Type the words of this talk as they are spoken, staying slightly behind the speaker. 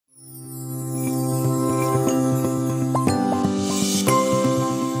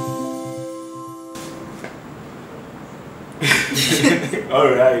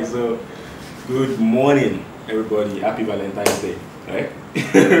Alright, so good morning, everybody. Happy Valentine's Day, right?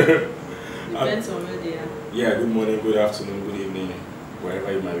 Depends on where they are. Yeah, good morning, good afternoon, good evening,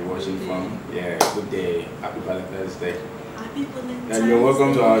 wherever you might be watching from. Yeah, good day. Happy Valentine's Day. Happy Valentine's Day. And you're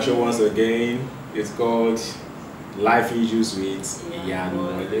welcome to our show once again. It's called Life Issues with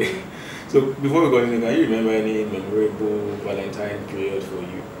IyanuWole. So before we go in, can you remember any memorable Valentine period for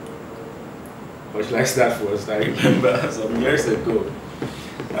you? Or should I start first? I remember some years ago,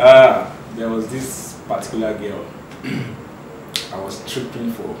 there was this particular girl I was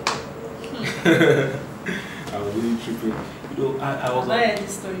tripping for. I was really tripping. You know, I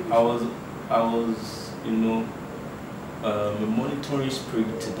was, you know, a monitoring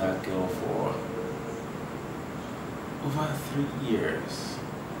spirit to that girl for over 3 years.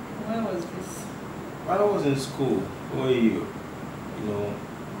 When was this? While I was in school. Who are you? You know.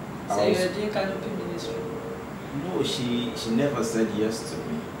 So you were doing canopy ministry? No, she never said yes to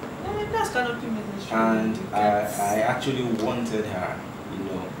me. That's canopy ministry. And I actually wanted her, you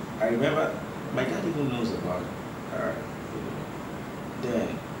know. I remember my dad even knows about her, you know.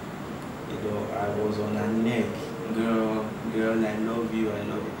 Then, you know, I was on her neck. Girl, I love you, I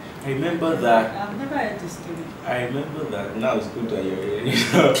love you. I remember that. I've never heard this story. I remember that. Now it's good that you're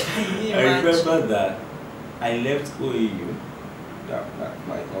here. I remember that I left OAU.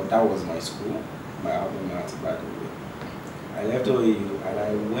 That was my school, my alma mater, by the way. I left OAU and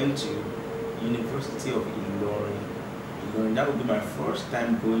I went to University of Ilorin. That would be my first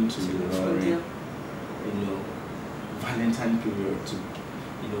time going to Ilorin. You know, Valentine period too.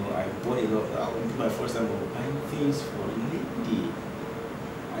 You know, I bought a lot. That would be my first time of buying things for a lady.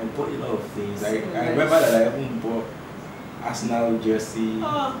 I bought a lot of things. I remember that I even bought Arsenal jersey.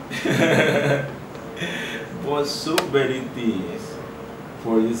 Oh. Bought so many things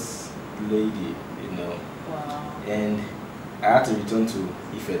for this lady, you know. Wow. And I had to return to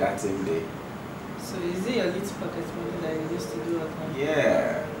Ife that same day. So is it your little pocket money that you used to do at home?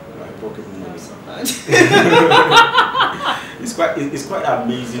 Yeah, my pocket money. So bad. It's quite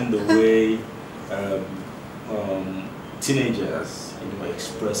amazing the way teenagers, you know,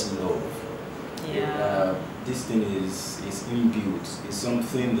 express love. Yeah. This thing is inbuilt. It's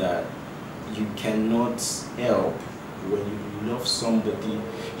something that you cannot help. When you love somebody,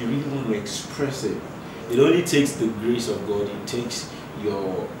 you really want to express it. It only takes the grace of God. It takes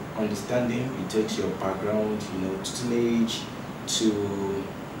your understanding. It takes your background, you know, tutelage to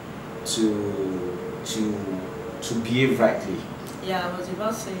behave rightly. Yeah, I was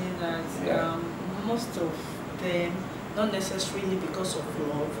about saying that most of them, not necessarily because of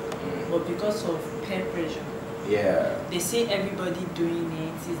love, but because of peer pressure. Yeah. They see everybody doing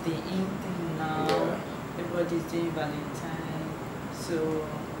it. It's the in thing now. Yeah. Everybody's doing Valentine, so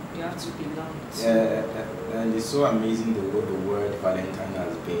you have to belong to. Yeah, and it's so amazing the way the word Valentine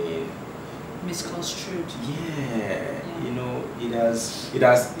has been Misconstrued. Yeah, you know, it has. Should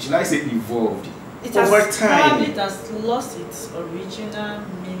I say evolved? It over has time. Probably it has lost its original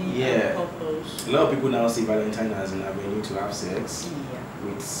meaning and purpose. A lot of people now see Valentine as an avenue to have sex. Yeah.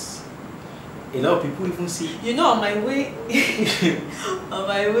 With a lot of people even see. You know, on my way,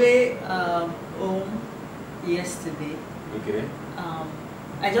 home yesterday. Okay.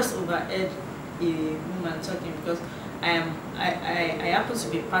 I just overheard a woman talking because I happened to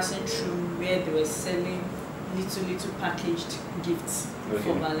be passing through where they were selling little packaged gifts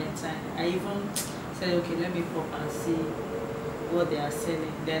for Valentine. I even said, okay, let me pop and see what they are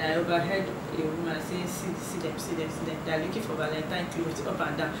selling. Then I overheard a woman saying, see them. They are looking for Valentine clothes up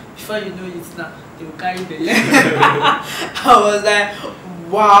and down. Before you know it now, they will carry the I was like,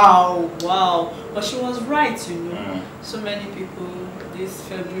 wow. But she was right, you know. So many people, this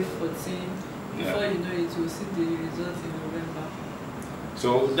February 14, before you know it, will see the result in November.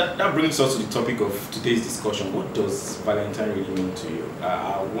 So that brings us to the topic of today's discussion. What does Valentine really mean to you?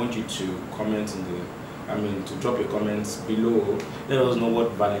 I want you to comment to drop your comments below. Let us know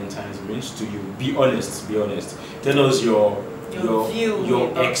what Valentine's means to you. Be honest. Tell us your view,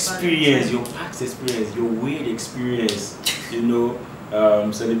 your experience, your past experience, your weird experience, you know,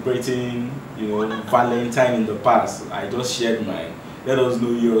 celebrating, you know, Valentine in the past. I just shared mine. Let us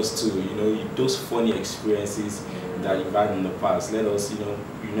know yours too, you know, those funny experiences that you've had in the past. Let us, you know,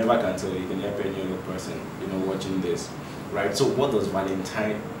 you never can tell. You can help any other person, you know, watching this, right? So what does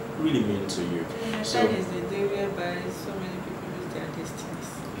Valentine really mean to you? Valentine is the day whereby so many people lose their destinies.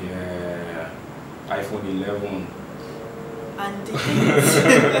 Yeah, iPhone 11. And the thing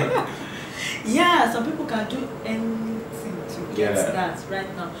is, yeah, some people can do anything to get that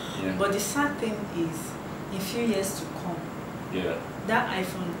right now. Yeah. But the sad thing is, in few years to come, yeah, that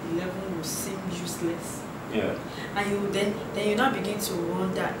iPhone 11 will seem useless. Yeah. And you now begin to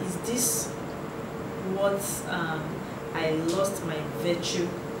wonder, is this what I lost my virtue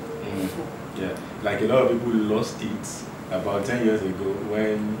for? Yeah, like a lot of people lost it about 10 years ago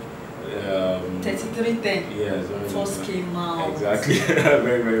when 3310 yes, first came out. Exactly.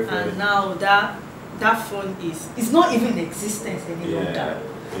 Very, very funny. And now that phone is not even in existence any longer.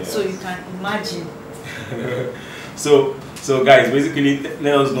 Yeah. So you can imagine. So guys, basically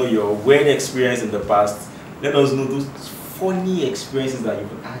let us know your weird experience in the past. Let us know those funny experiences that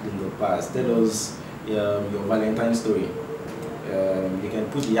you've had in the past. Tell us your Valentine story. You can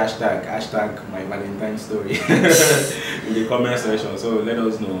put the hashtag my Valentine story in the comment section. So let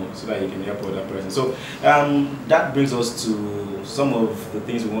us know so that you can help other person. So that brings us to some of the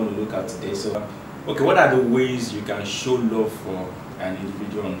things we want to look at today. So okay, what are the ways you can show love for an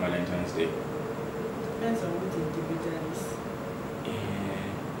individual on Valentine's Day? Depends on what the individual is.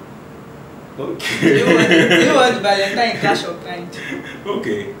 Okay. Do you want Valentine clash of kind?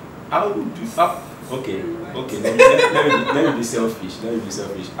 Okay. Okay. Let me be selfish.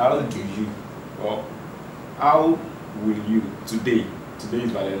 How will you today? Today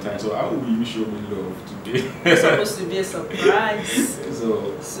is Valentine. So how will you show me love today? It's supposed to be a surprise.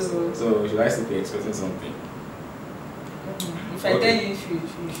 So should I still be expecting something? If I tell you you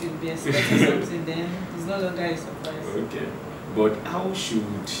should be expecting something, then it's no longer a surprise. Okay. But how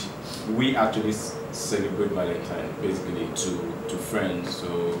should we actually celebrate Valentine? Basically to friends,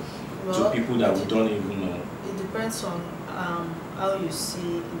 so to people that we don't even know. It depends on how you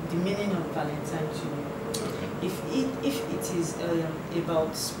see the meaning of Valentine to you. Okay. If it is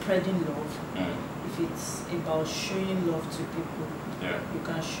about spreading love, if it's about showing love to people, you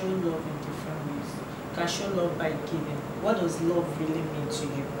can show love in different ways. You can show love by giving. What does love really mean to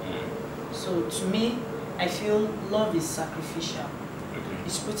you? So to me, I feel love is sacrificial. Okay.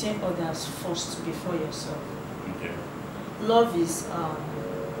 It's putting others first before yourself. Okay. Love is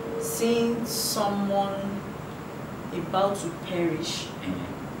seeing someone about to perish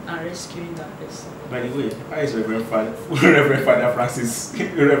and rescuing that person. By the way, how is Reverend Father Francis,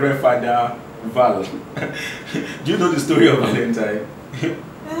 Reverend Father Val? Do you know the story of Valentine?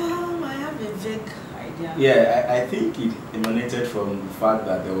 I have a vague idea. Yeah, I think it emanated from the fact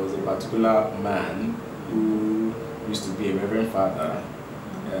that there was a particular man who used to be a Reverend Father,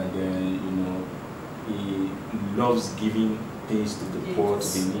 and then he loves giving things to the poor, to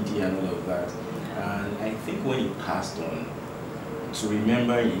the needy, and all of that. And I think when he passed on, to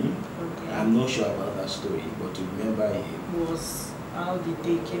remember him, I'm not sure about that story, but to remember him was how the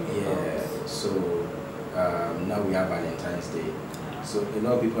day came about. So now we have Valentine's Day. So a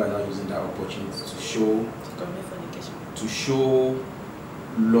lot of people are now using that opportunity to show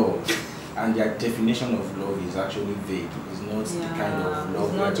love. And their definition of love is actually vague. It's not the kind of love.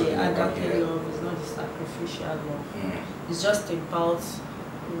 It's not the agape love, it's not the sacrificial love. It's just about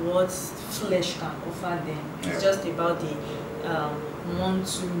what flesh can offer them. It's just about the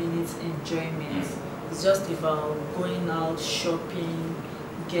 1-2 minutes enjoyment. It's just about going out, shopping,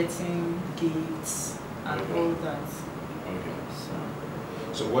 getting gifts, and all that. Okay.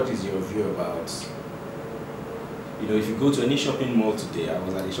 So what is your view about, if you go to any shopping mall today? I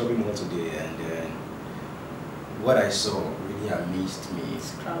was at a shopping mall today, and what I saw really amazed me.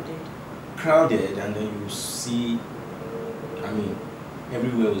 It's crowded, and then you see,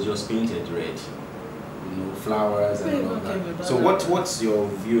 everywhere was just painted red, flowers and all that. So what's your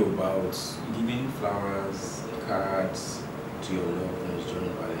view about giving flowers, cards to your loved ones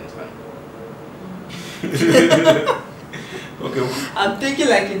during Valentine? Okay. I'm thinking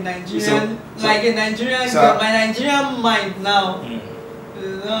like a Nigerian, my Nigerian mind now.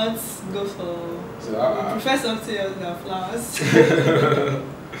 Let's go for. I prefer something else than flowers.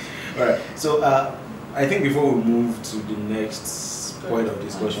 Alright. So I think before we move to the next point of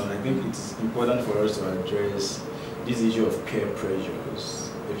discussion, I think it's important for us to address this issue of peer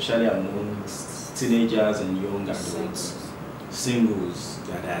pressures, especially among teenagers and young adults, singles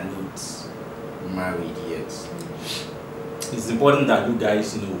that are not married yet. It's important that you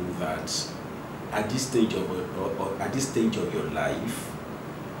guys know that at this stage of your life,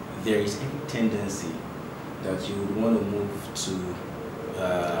 there is any tendency that you would want to move to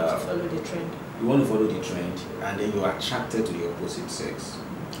follow the trend. You want to follow the trend, and then you're attracted to the opposite sex.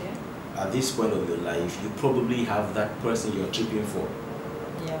 Okay. At this point of your life, you probably have that person you're tripping for.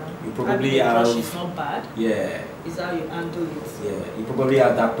 Yeah. You probably have. It's not bad. Yeah. It's how you handle it. Yeah. You probably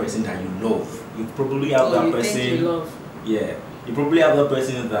have that person that you love. You probably have that person. Think you love. Yeah. You probably have that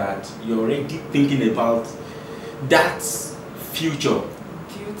person that you're already thinking about that future.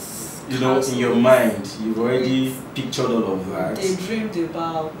 In your mind, you've already pictured all of that. They dreamed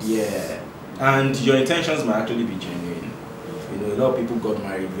about. Yeah. And your intentions might actually be genuine. You know, a lot of people got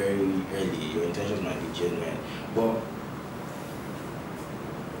married very early. Your intentions might be genuine, but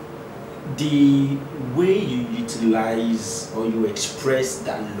the way you utilize or you express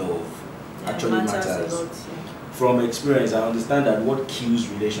that love actually matters. A lot, From experience, I understand that what kills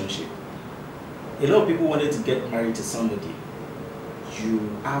relationship. A lot of people wanted to get married to somebody. You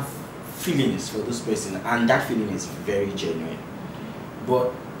have feelings for this person, and that feeling is very genuine.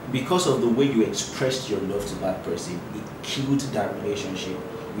 But because of the way you expressed your love to that person, it killed that relationship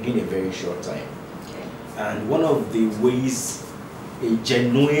within a very short time. Okay. And one of the ways a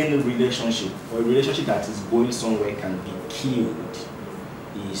genuine relationship or a relationship that is going somewhere can be killed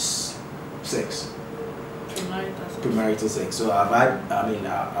is sex. Premarital sex. So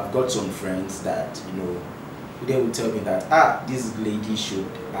I've got some friends that, you know, they will tell me that this lady should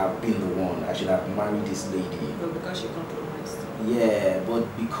have been the one. I should have married this lady. But because she compromised. Yeah, but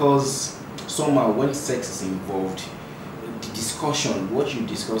because somehow when sex is involved, the discussion, what you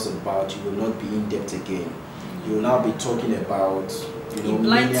discuss about, you will not be in depth again. You will now be talking about, you know, it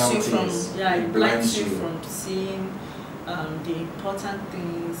blinds you things. from it blinds you from seeing the important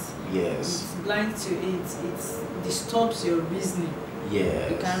things. Yes. It blinds you. It disturbs your reasoning.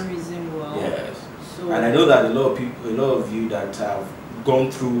 Yes. You can't reason well. Yes. So, and I know that a lot of you that have gone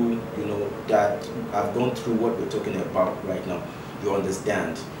through, you know, that have gone through what we're talking about right now, you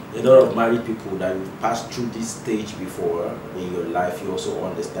understand. A lot of married people that have passed through this stage before in your life, you also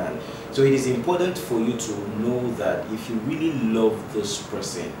understand. So it is important for you to know that if you really love this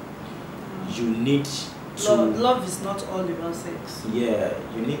person, you need to... Love is not all about sex. Yeah,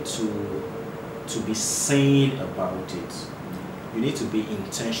 you need to be sane about it. You need to be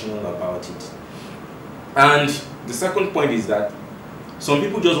intentional about it. And the second point is that some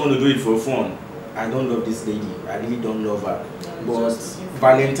people just want to do it for fun. I don't love this lady. I really don't love her. But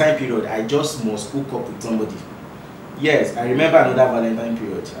Valentine period, I just must hook up with somebody. Yes, I remember another Valentine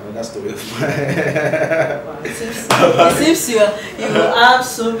period, another story of mine. It seems you have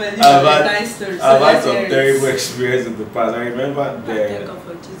so many Valentine stories. So I've had some terrible experience in the past. I remember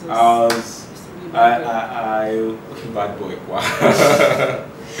bad boy.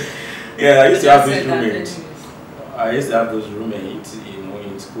 Yeah, I used to have this roommate. I used to have those roommates, you know,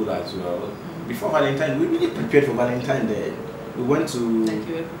 in school as well. Before Valentine, we really prepared for Valentine then. We went to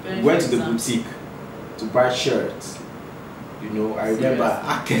the boutique to buy shirts. You know, I remember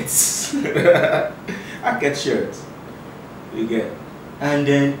Hackett's Hackett shirts. You get. And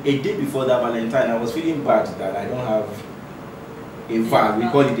then a day before that Valentine, I was feeling bad that I don't have a vow. We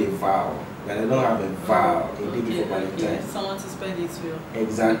call it a vow. That I don't have a vow a day before Valentine. Okay. Someone to spend it with.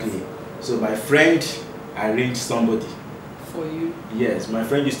 Exactly. So my friend arranged somebody for you. Yes, my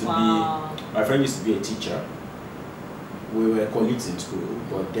friend used to be a teacher. We were colleagues in school,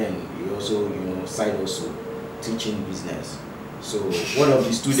 but then he also, you know, side also teaching business. So one of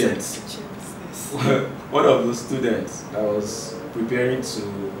the students, one of the students that was preparing to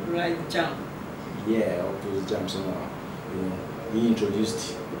write jam. Yeah, or to jam somehow. You know, he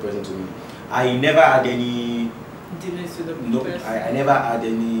introduced the person to me. I never had any dealings with the person. I never had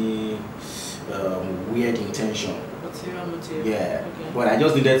any weird intention. Motive. Yeah, okay. But I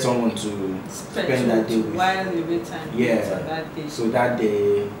just needed someone to spend that day with. While you wait time. Yeah. That day. So that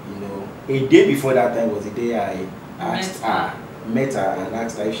day, you know, a day before that time was the day I met her and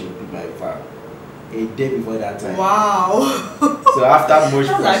asked her if she would be my vow. A day before that time. Wow. So after much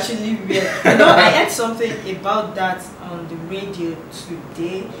that's actually weird. You know, I heard something about that on the radio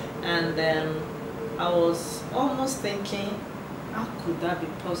today, and I was almost thinking, how could that be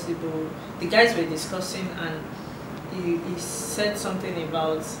possible? The guys were discussing, and he said something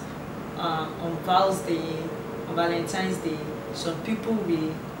about on Val's Day, on Valentine's Day, some people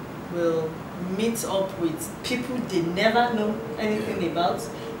will meet up with people they never know anything about,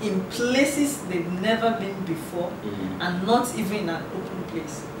 in places they've never been before, and not even in an open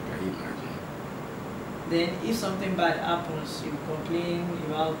place. Can you imagine? Then if something bad happens, you complain,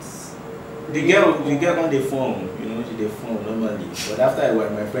 you out. The girl on the phone, you know, she the phone normally. But after a while,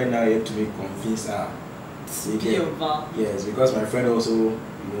 my friend now helped me convince her. Yes, because my friend also, you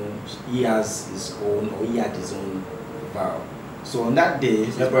know, he has his own, or he had his own vow. So on that day,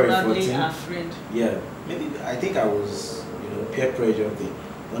 February 14th, yeah, maybe I think I was, you know, peer pressure thing.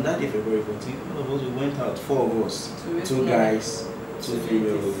 On that day, February 14th, all of us, we went out, 4 of us, 2 guys, 2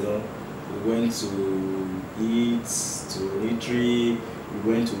 females, you know. We went to eat, to eatery, we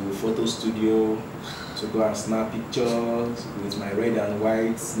went to photo studio to go and snap pictures with my red and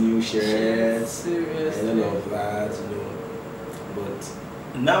white new shirts and all of that, you know. But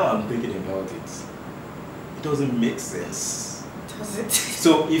now I'm thinking about it, it doesn't make sense. Does it?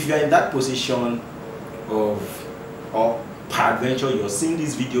 So if you're in that position of, or peradventure you're seeing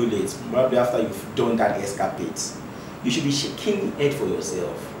this video late, probably after you've done that escapade, you should be shaking your head for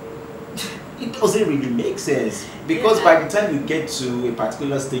yourself. It doesn't really make sense, because by the time you get to a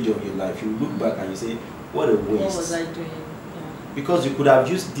particular stage of your life, you look back and you say, what a waste. What was I doing? Because you could have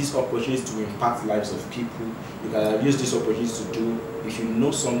used these opportunities to impact lives of people. You could have used these opportunities to do, if you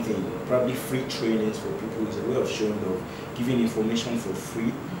know something, probably free trainings for people is a way of showing love. Giving information for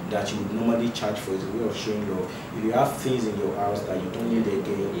free that you would normally charge for is a way of showing love. If you have things in your house that you don't need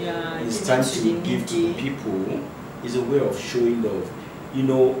again, it's time to give to the people, is a way of showing love. You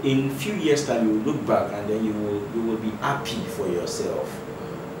know, in a few years time you will look back and then you will be happy for yourself,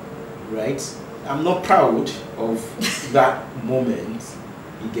 right? I'm not proud of that moment,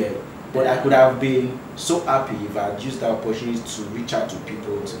 you get, but I could have been so happy if I had used that opportunity to reach out to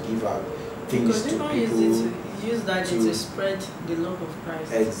people, to give out things to people. Use that to spread the love of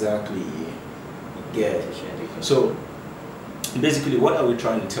Christ. Exactly. Yeah. So basically, what are we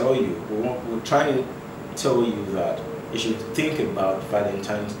trying to tell you? We're trying to tell you that you should think about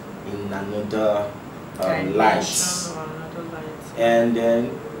Valentine's in another light. And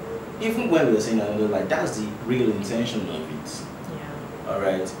then, even when we're saying another light, that's the real intention of it. Yeah.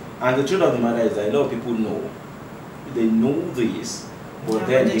 Alright. And the truth of the matter is that a lot of people know. They know this, but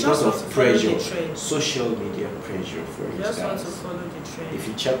then because of pressure, social media pressure, for instance, just want to follow the trend. If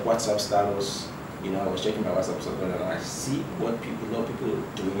you check WhatsApp status, you know, I was checking my WhatsApp status and I see what a lot of people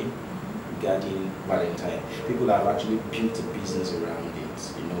are doing regarding Valentine. People have actually built a business around it.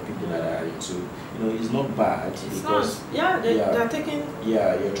 You know, people that are into, you know, it's not bad because they're taking.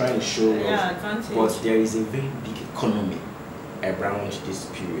 Yeah, you're trying to show advantage. But there is a very big economy around this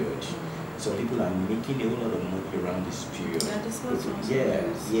period. So people are making a whole lot of money around this period.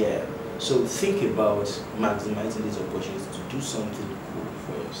 Yeah. So think about maximizing these opportunities to do something cool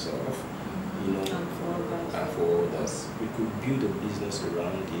for yourself, you know, and for others. We could build a business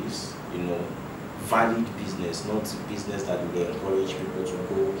around this, you know, valid business, not business that will encourage people to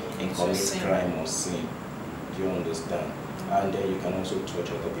go and commit crime or sin. Do you understand? And then you can also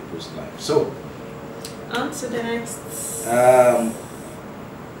touch other people's lives. So, on to the next.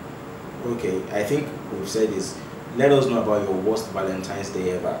 Okay, I think we've said this. Let us know about your worst Valentine's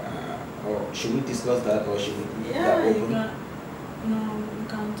Day ever. Or should we discuss that, or should we leave that open? We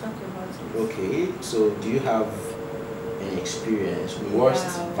can talk about it. Okay, so do you have an experience,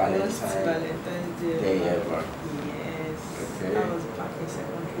 worst Valentine's Day ever? Yes. Okay. I was back in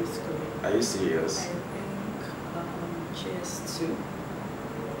secondary school. Are you serious? I think GS2.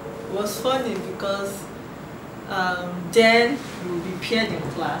 It was funny because then we would be paired in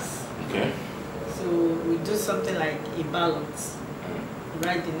class. Okay. So we do something like a ballot.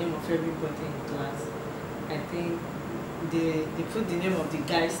 Write the name of everybody in class. I think they put the name of the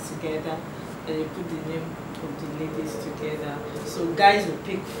guys together and they put the name of the ladies together. So guys will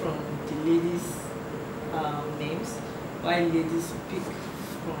pick from the ladies' names, while ladies will pick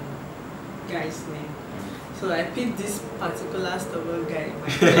from guys' name. So I picked this particular stubborn guy in my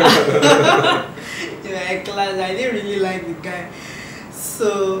class. In my class, I didn't really like the guy.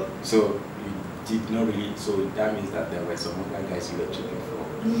 So you did not really. So that means that there were some other guys you were checking for.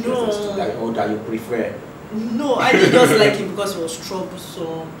 No. Or that you prefer. No, I didn't just like him because he was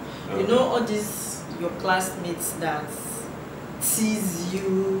troublesome. Okay. You know, all these your classmates that tease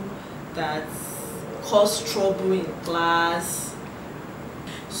you, that cause trouble in class.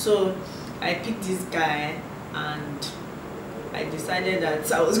 So I picked this guy and I decided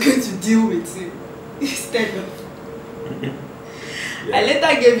that I was going to deal with him instead of. I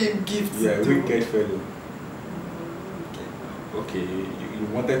later gave him gifts. Yeah, wicked fellow. Okay, you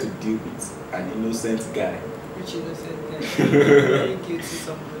wanted to deal with an innocent guy. Which innocent guy? Very guilty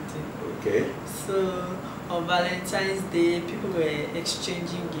somebody. Okay. So on Valentine's Day, people were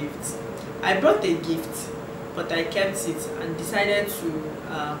exchanging gifts. I brought a gift, but I kept it and decided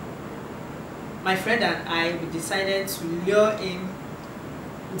to. My friend and I, we decided to lure him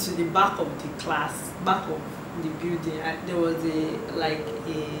into the back of the class, back of the building. There was a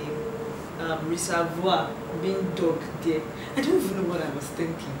reservoir being dug there. I don't even know what I was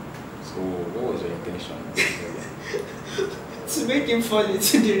thinking. So what was your intention? To make him fall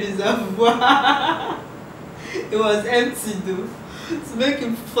into the reservoir. It was empty though. To make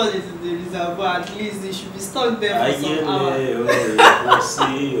him fall into the reservoir, at least he should be stuck there for some hours.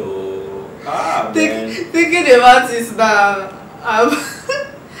 Thinking about it now,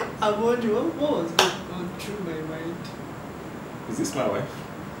 I'm wondering what was going through my mind. Is this my wife?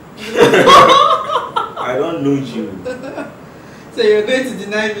 I don't know you. So you're going to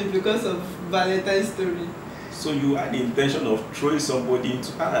deny me because of Valentine's story? So you had the intention of throwing somebody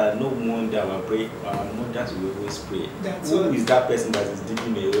into no wonder our mothers will always pray. Who is that person that is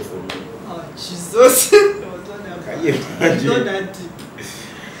digging away from me? Oh Jesus. It was not that Can you imagine? not that deep.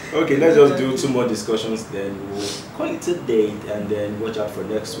 Okay, let's just do 2 more discussions, then we'll call it a date and then watch out for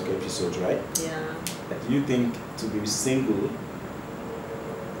next week episode, right? Yeah. Do you think to be single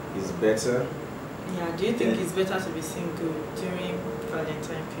is better? Yeah, do you think it's better to be single during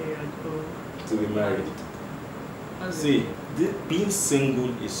Valentine period or to be married? See, being single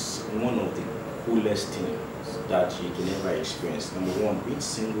is one of the coolest things that you can ever experience. Number one, being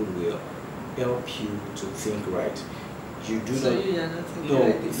single will help you to think right. You do so not. You are not thinking No,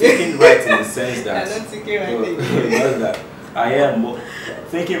 right thinking right in the sense that. I'm not thinking right Not that. I am, but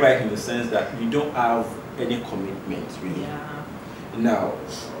thinking right in the sense that you don't have any commitment, really. Yeah. Now,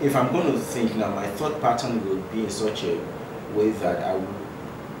 if I'm going to think now, my thought pattern will be in such a way that I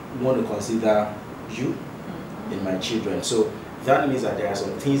would want to consider you in my children. So that means that there are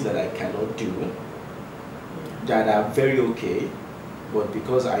some things that I cannot do that are very okay, but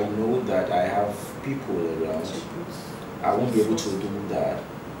because I know that I have people around, I won't be able to do that.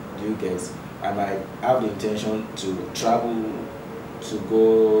 Do you guys? I might have the intention to travel, to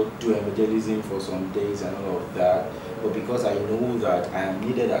go do evangelism for some days and all of that, but because I know that I am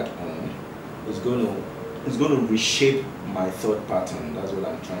needed at home, it's going to reshape my thought pattern. That's what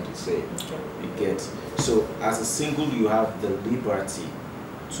I'm trying to say. Okay. You get? So as a single, you have the liberty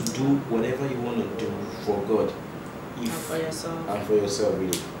to do whatever you want to do for God, And for yourself. and for yourself,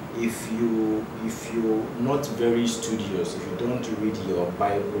 really. If you're not very studious, if you don't read your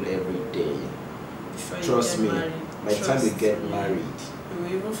Bible every day, trust me, by the time you get married, you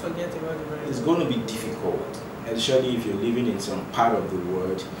will even forget about the marriage. it's going to be difficult, especially if you're living in some part of the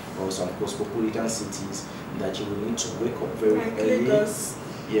world or some cosmopolitan cities that you will need to wake up very early. Lagos.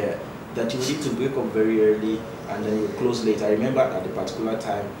 Yeah, that you will need to wake up very early and then you close late. I remember at a particular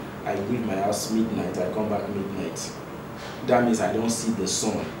time, I leave my house midnight, I come back midnight. That means I don't see the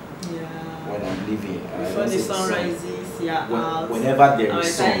sun. Yeah. When I'm leaving. Before the sun rises, yeah. Whenever there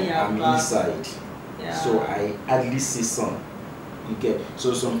is sun, I'm back. inside. Yeah. So I hardly see sun. You get?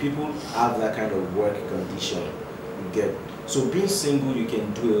 So some people have that kind of work condition. You get? So being single, you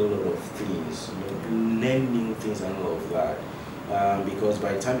can do a lot of things. You learn new things and all of that. Because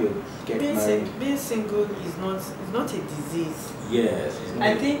by the time you get married, being single is not a disease. Yes.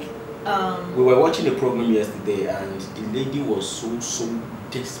 I think. We were watching a program yesterday, and the lady was so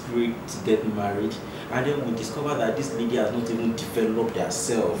desperate to get married, and then we discovered that this lady has not even developed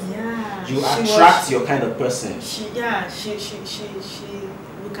herself. Yeah. You attract your kind of person. We can say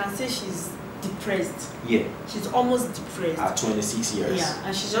she's depressed. Yeah. She's almost depressed. At 26 years. Yeah,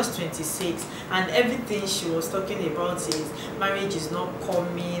 and she's just 26, and everything she was talking about is marriage is not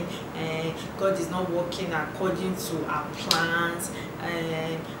coming, and God is not working according to our plans,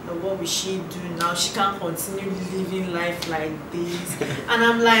 and what will she do now? She can't continue living life like this. And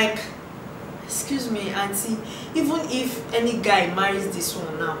I'm like, excuse me, auntie, even if any guy marries this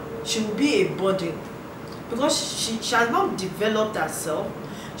one now, she will be a burden, because she has not developed herself.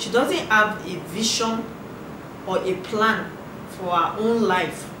 She doesn't have a vision or a plan for her own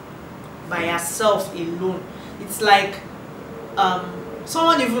life by herself alone. It's like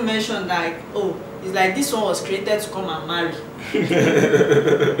someone even mentioned, like, oh, it's like this one was created to come and marry.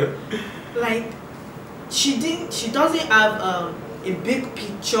 Like, she doesn't have a big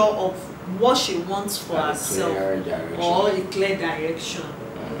picture of what she wants for herself or a clear direction.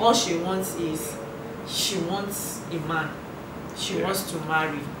 All she wants is she wants a man. She wants to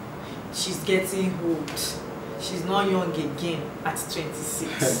marry. She's getting old. She's not young again at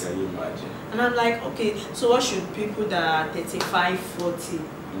 26. Can you imagine? And I'm like, okay, so what should people that are 35, 40,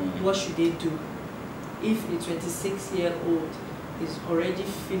 what should they do? If a 26-year-old is already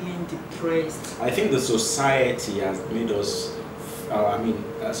feeling depressed. I think the society has made us,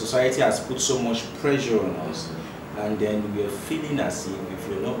 society has put so much pressure on us, and then we are feeling as if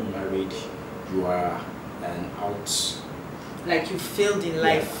you're not married, you are an like you failed in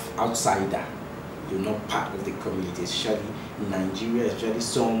life. Outsider. You're not part of the community, especially in Nigeria, especially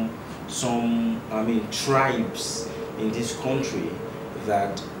some tribes in this country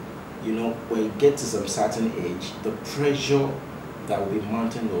that, when you get to some certain age, the pressure that will be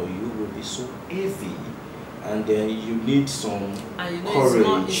mounted on you will be so heavy, and then you need some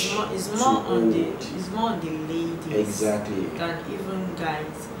courage. It's more on the ladies exactly than even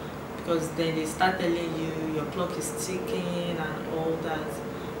guys. Because then they start telling you your clock is ticking and all that.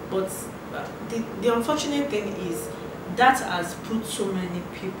 But the unfortunate thing is that has put so many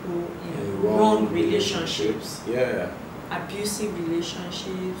people in wrong relationships. Yeah. abusive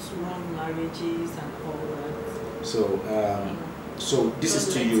relationships, wrong marriages, and all that. So this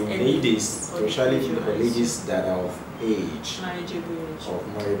is to you ladies, especially the ladies that are of age,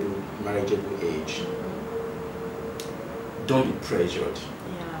 marriageable age. Don't be pressured.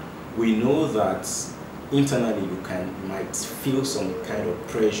 Yeah. We know that internally you might feel some kind of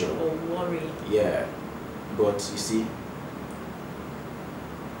pressure or worry. Yeah, but you see,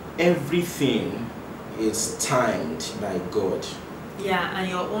 everything is timed by God. Yeah, and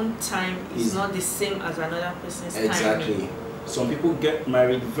your own time is not the same as another person's time. Exactly. Some people get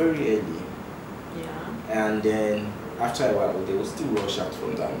married very early. Yeah. And then after a while, they will still rush out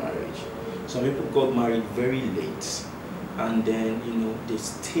from that marriage. Some people got married very late. And then, you know, they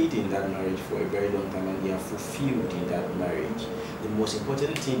stayed in that marriage for a very long time and they are fulfilled in that marriage. The most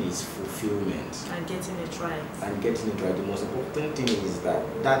important thing is fulfillment. And getting it right. And getting it right. The most important thing is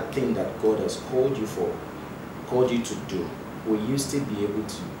that thing that God has called you to do, will you still be able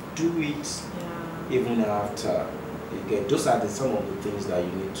to do it even after? Okay, those are some of the things that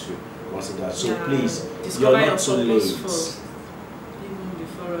you need to consider. So please, discover you're not too late. First, even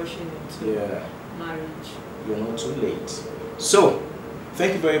before rushing into marriage. You're not too late. So,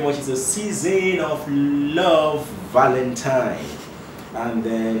 thank you very much. It's a season of love, Valentine. And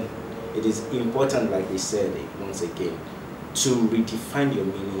then it is important, like we said once again, to redefine your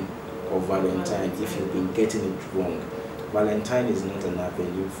meaning of Valentine if you've been getting it wrong. Valentine is not an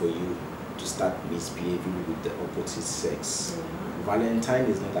avenue for you to start misbehaving with the opposite sex. Valentine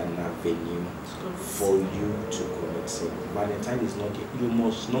is not an avenue for you to commit sin. Valentine is not, you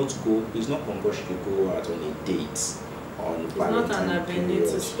must not go, it's not compulsory to go out on a date on Valentine. It's not an avenue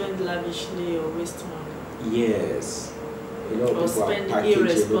to spend lavishly or waste money. Yes. A lot of people are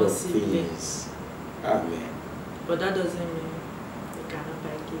packaging a lot of things. Amen. But that doesn't mean you cannot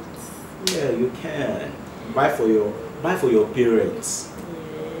buy gifts. Yeah, you can. Buy for your parents.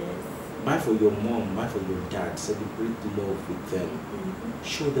 Buy for your mom, buy for your dad, celebrate love with them.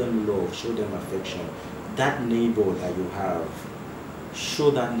 Show them love, show them affection. That neighbor that you have,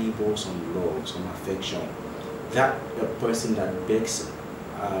 show that neighbor some love, some affection. That person that begs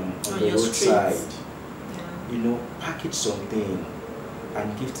on the roadside, you know, package something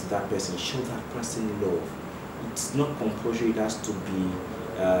and give to that person, show that person love. It's not compulsory, it has to be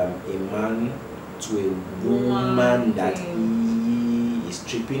a man to a woman that he is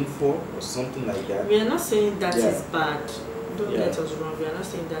tripping for or something like that. We are not saying that is bad. Don't get us wrong. We are not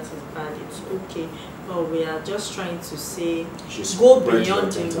saying that is bad. It's okay. But we are just trying to say go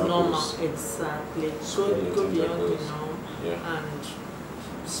beyond the normal. Exactly. Go beyond the norm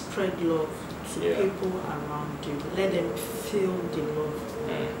and spread love to people around you. Let them feel the love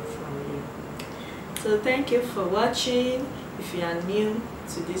from you. So thank you for watching. If you are new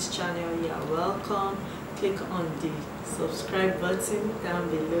to this channel, you are welcome. Click on the subscribe button down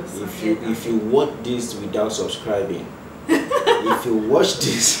below. If you watch this without subscribing, if you watch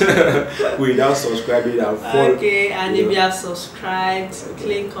this without subscribing and follow, and if you have subscribed,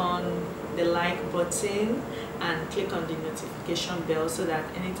 click on the like button and click on the notification bell so that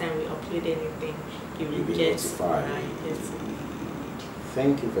anytime we upload anything, you will get notified.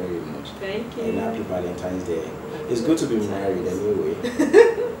 Thank you very much. Thank you. And happy Valentine's Day. It's good to be married anyway.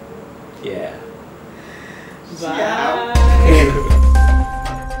 Yeah. Bye.